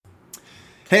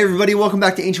Hey everybody, welcome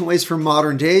back to Ancient Ways for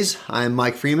Modern Days. I'm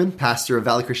Mike Freeman, pastor of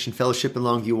Valley Christian Fellowship in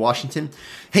Longview, Washington.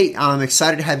 Hey, I'm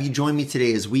excited to have you join me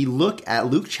today as we look at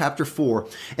Luke chapter 4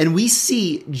 and we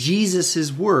see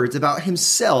Jesus' words about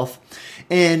himself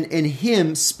and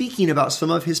him speaking about some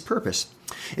of his purpose.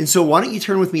 And so why don't you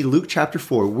turn with me to Luke chapter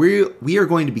 4. We are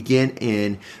going to begin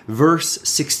in verse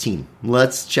 16.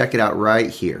 Let's check it out right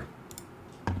here.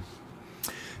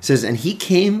 It says, "And he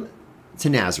came to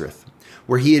Nazareth,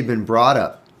 where he had been brought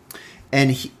up.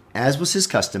 And he, as was his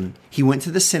custom, he went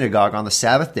to the synagogue on the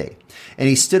Sabbath day, and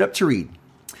he stood up to read.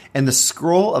 And the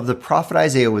scroll of the prophet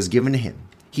Isaiah was given to him.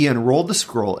 He unrolled the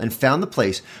scroll and found the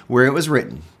place where it was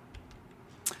written,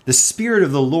 'The Spirit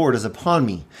of the Lord is upon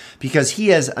me, because he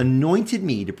has anointed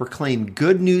me to proclaim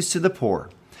good news to the poor.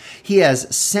 He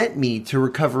has sent me to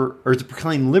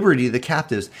proclaim liberty to the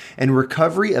captives and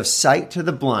recovery of sight to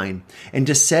the blind, and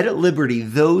to set at liberty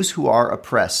those who are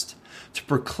oppressed, to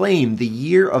proclaim the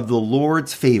year of the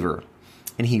Lord's favor.'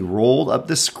 And he rolled up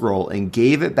the scroll and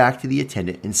gave it back to the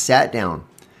attendant and sat down.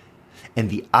 And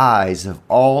the eyes of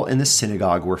all in the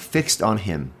synagogue were fixed on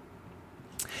him.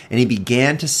 And he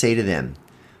began to say to them,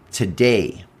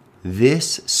 'Today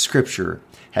this scripture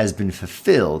has been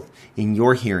fulfilled in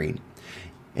your hearing.'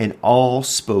 And all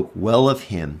spoke well of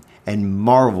him and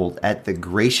marveled at the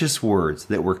gracious words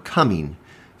that were coming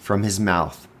from his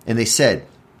mouth. And they said,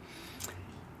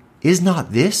 'Is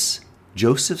not this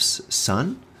Joseph's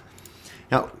son?'"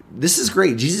 Now, this is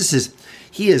great.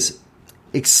 He is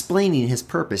explaining his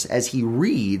purpose as he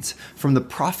reads from the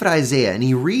prophet Isaiah, and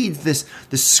he reads this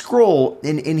scroll,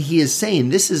 and he is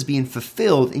saying, this is being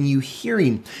fulfilled, and you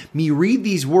hearing me read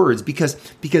these words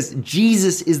because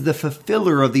Jesus is the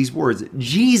fulfiller of these words.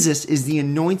 Jesus is the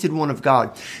anointed one of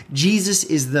God. Jesus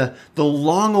is the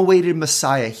long-awaited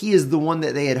Messiah. He is the one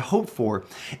that they had hoped for.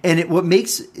 And what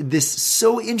makes this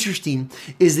so interesting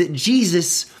is that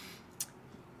Jesus,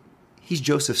 he's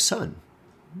Joseph's son.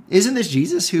 Isn't this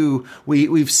Jesus who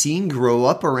we've seen grow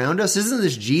up around us? Isn't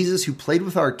this Jesus who played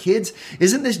with our kids?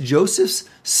 Isn't this Joseph's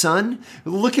son?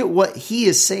 Look at what he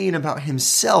is saying about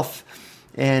himself.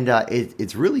 And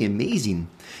it's really amazing.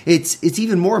 It's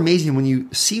even more amazing when you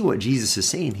see what Jesus is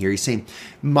saying here. He's saying,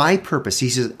 my purpose. He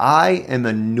says, I am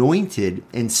anointed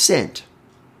and sent.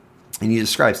 And he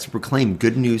describes to proclaim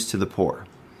good news to the poor,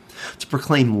 to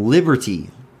proclaim liberty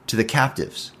to the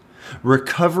captives,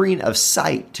 recovering of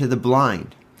sight to the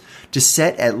blind, to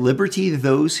set at liberty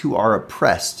those who are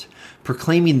oppressed,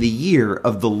 proclaiming the year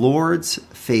of the Lord's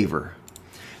favor.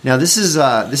 Now, this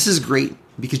is great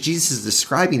because Jesus is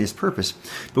describing his purpose,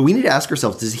 but we need to ask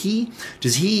ourselves: Does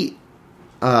he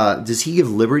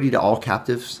give liberty to all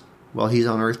captives while he's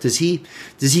on earth? Does he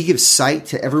give sight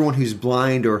to everyone who's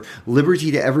blind, or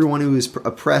liberty to everyone who is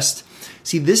oppressed?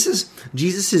 See, this is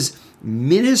Jesus's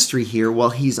ministry here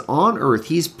while he's on earth.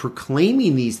 He's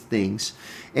proclaiming these things.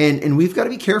 And we've got to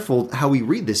be careful how we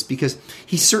read this, because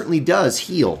he certainly does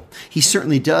heal. He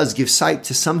certainly does give sight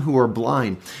to some who are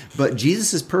blind. But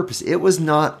Jesus' purpose, it was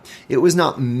not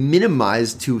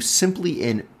minimized to simply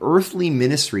an earthly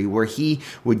ministry where he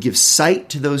would give sight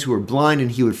to those who are blind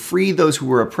and he would free those who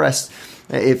were oppressed.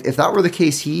 If that were the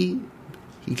case, he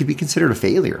could be considered a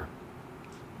failure.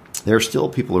 There are still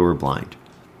people who are blind.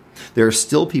 There are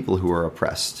still people who are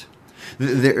oppressed.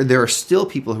 There are still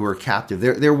people who are captive.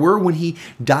 There were, when he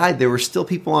died, there were still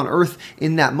people on earth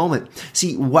in that moment.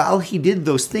 See, while he did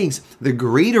those things, the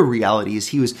greater reality is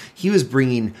he was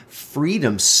bringing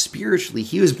freedom spiritually.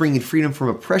 He was bringing freedom from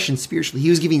oppression spiritually. He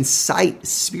was giving sight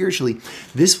spiritually.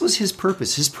 This was his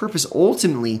purpose. His purpose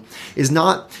ultimately is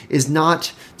not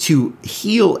to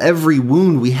heal every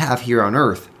wound we have here on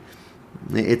earth.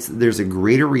 There's a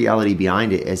greater reality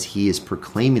behind it as he is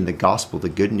proclaiming the gospel, the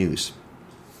good news.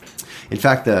 In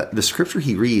fact, the scripture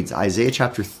he reads, Isaiah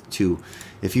chapter 2,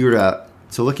 if you were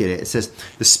to look at it, it says,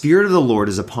 "The Spirit of the Lord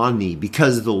is upon me,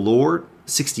 because the Lord,"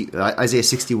 Isaiah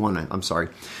 61, I'm sorry.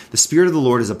 "The Spirit of the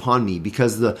Lord is upon me,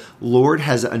 because the Lord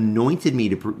has anointed me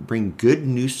to bring good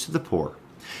news to the poor.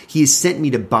 He has sent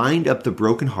me to bind up the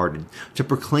brokenhearted, to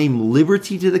proclaim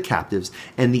liberty to the captives,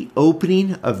 and the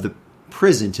opening of the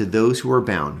prison to those who are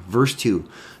bound." Verse 2,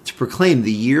 "To proclaim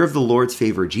the year of the Lord's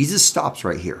favor." Jesus stops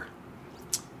right here.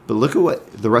 But look at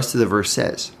what the rest of the verse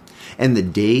says. "And the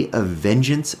day of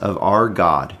vengeance of our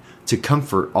God, to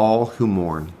comfort all who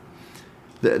mourn."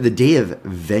 The day of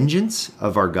vengeance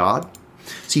of our God.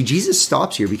 See, Jesus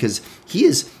stops here because he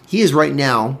is right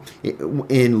now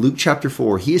in Luke chapter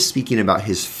 4, he is speaking about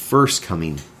his first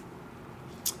coming.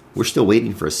 We're still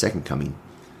waiting for his second coming.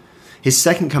 His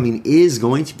second coming is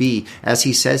going to be, as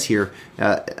he says here,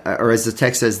 or as the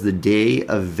text says, the day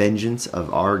of vengeance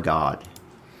of our God.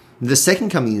 The second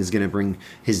coming is going to bring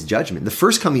his judgment. The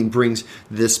first coming brings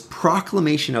this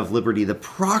proclamation of liberty, the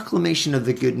proclamation of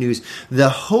the good news, the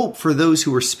hope for those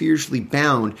who are spiritually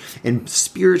bound and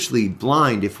spiritually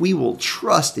blind. If we will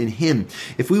trust in him,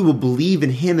 if we will believe in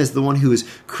him as the one who is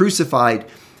crucified,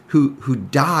 who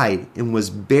died and was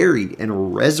buried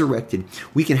and resurrected,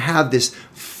 we can have this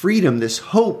freedom, this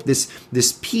hope,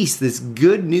 this peace, this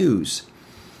good news.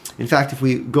 In fact, if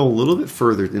we go a little bit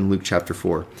further in Luke chapter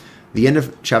 4, the end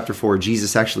of chapter 4,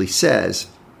 Jesus actually says,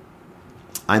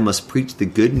 I must preach the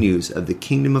good news of the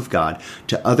kingdom of God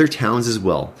to other towns as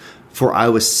well, for I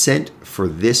was sent for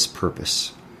this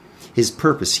purpose. His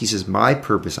purpose, he says, my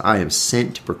purpose, I am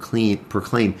sent to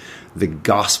proclaim the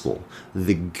gospel,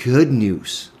 the good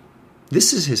news.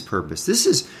 This is his purpose. This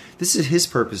is his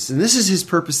purpose, and this is his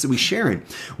purpose that we share in.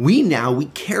 We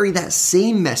carry that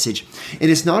same message, and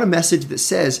it's not a message that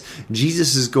says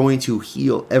Jesus is going to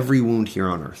heal every wound here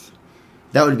on earth.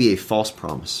 That would be a false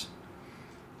promise.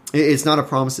 It's not a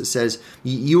promise that says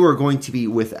you are going to be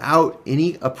without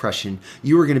any oppression.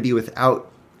 You are going to be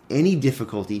without any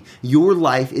difficulty. Your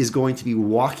life is going to be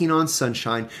walking on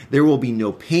sunshine. There will be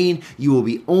no pain. You will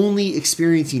be only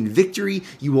experiencing victory.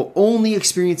 You will only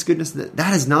experience goodness.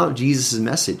 That is not Jesus'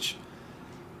 message.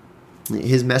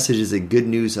 His message is a good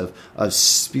news of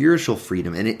spiritual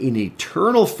freedom and an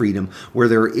eternal freedom where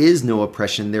there is no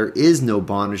oppression, there is no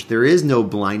bondage, there is no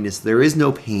blindness, there is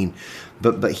no pain.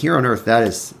 But here on earth,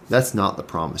 that's not the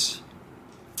promise.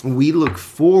 We look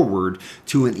forward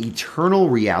to an eternal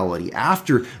reality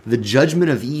after the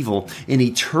judgment of evil, an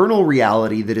eternal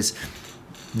reality that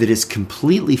is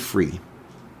completely free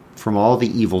from all the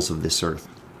evils of this earth.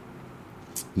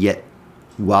 Yet,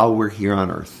 while we're here on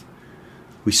earth,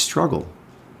 we struggle.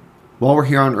 While we're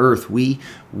here on earth, we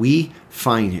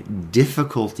find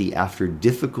difficulty after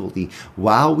difficulty.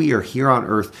 While we are here on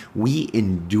earth, we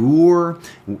endure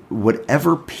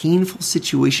whatever painful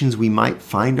situations we might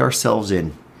find ourselves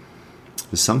in.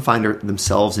 Some find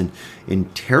themselves in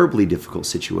terribly difficult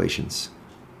situations.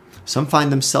 Some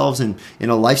find themselves in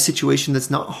a life situation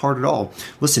that's not hard at all.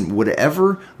 Listen,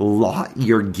 whatever lot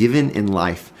you're given in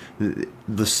life,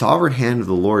 the sovereign hand of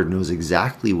the Lord knows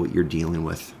exactly what you're dealing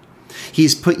with.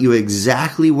 He's put you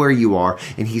exactly where you are,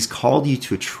 and he's called you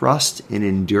to trust and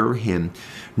endure him,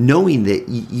 knowing that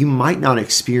you might not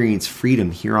experience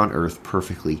freedom here on earth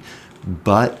perfectly,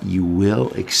 but you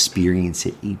will experience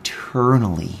it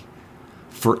eternally,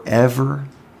 forever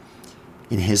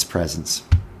in his presence.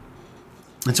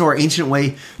 And so our ancient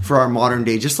way for our modern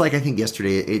day, just like I think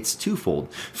yesterday, it's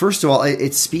twofold. First of all,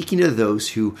 it's speaking to those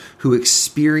who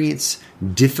experience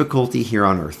difficulty here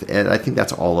on earth. And I think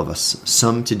that's all of us,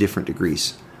 some to different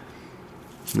degrees.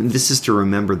 And this is to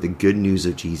remember the good news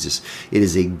of Jesus. It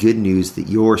is a good news that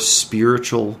your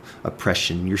spiritual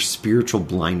oppression, your spiritual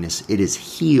blindness, it is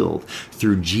healed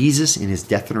through Jesus in his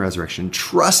death and resurrection.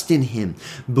 Trust in him,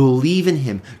 believe in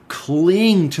him,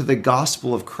 cling to the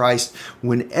gospel of Christ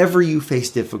whenever you face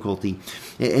difficulty,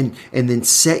 and then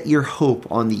set your hope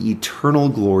on the eternal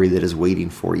glory that is waiting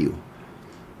for you.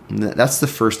 And that's the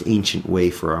first ancient way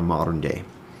for our modern day.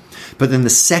 But then the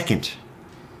second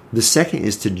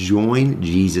is to join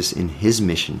Jesus in his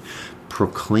mission,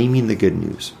 proclaiming the good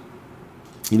news.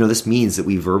 This means that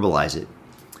we verbalize it.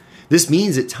 This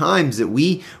means at times that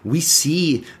we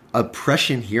see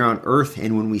oppression here on earth,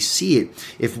 and when we see it,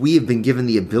 if we have been given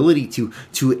the ability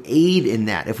to aid in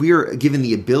that, if we are given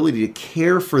the ability to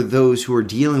care for those who are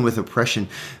dealing with oppression,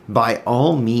 by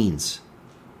all means,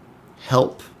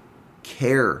 help,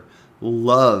 care,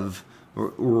 love,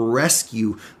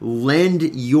 rescue,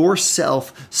 lend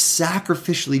yourself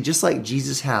sacrificially, just like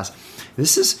Jesus has.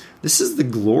 This is the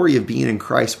glory of being in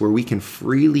Christ, where we can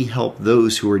freely help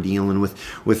those who are dealing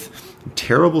with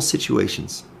terrible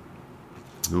situations.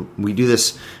 We do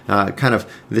this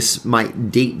this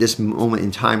might date this moment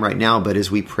in time right now, but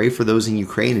as we pray for those in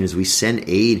Ukraine and as we send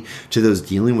aid to those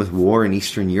dealing with war in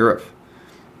Eastern Europe,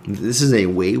 this is a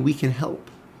way we can help.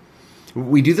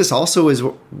 We do this also as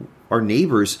our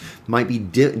neighbors might be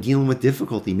dealing with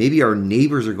difficulty. Maybe our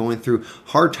neighbors are going through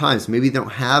hard times. Maybe they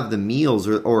don't have the meals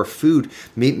or food.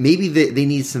 Maybe they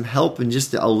need some help and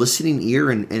just a listening ear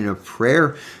and a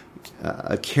prayer,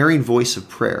 a caring voice of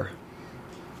prayer.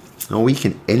 And we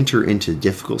can enter into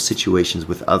difficult situations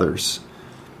with others,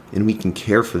 and we can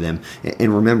care for them.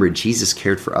 And remember, Jesus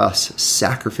cared for us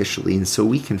sacrificially, and so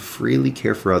we can freely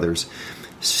care for others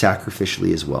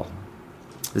sacrificially as well.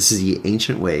 This is the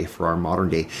ancient way for our modern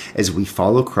day. As we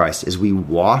follow Christ, as we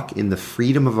walk in the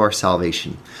freedom of our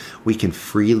salvation, we can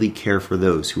freely care for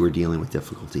those who are dealing with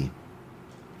difficulty.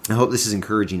 I hope this is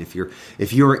encouraging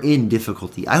if you're in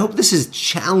difficulty. I hope this is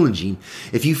challenging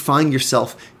if you find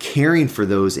yourself caring for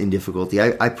those in difficulty.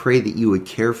 I pray that you would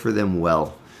care for them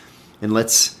well. And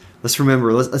let's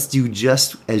remember, let's do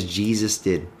just as Jesus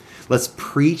did. Let's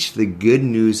preach the good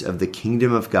news of the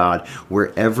kingdom of God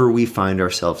wherever we find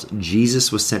ourselves.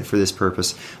 Jesus was sent for this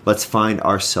purpose. Let's find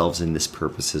ourselves in this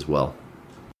purpose as well.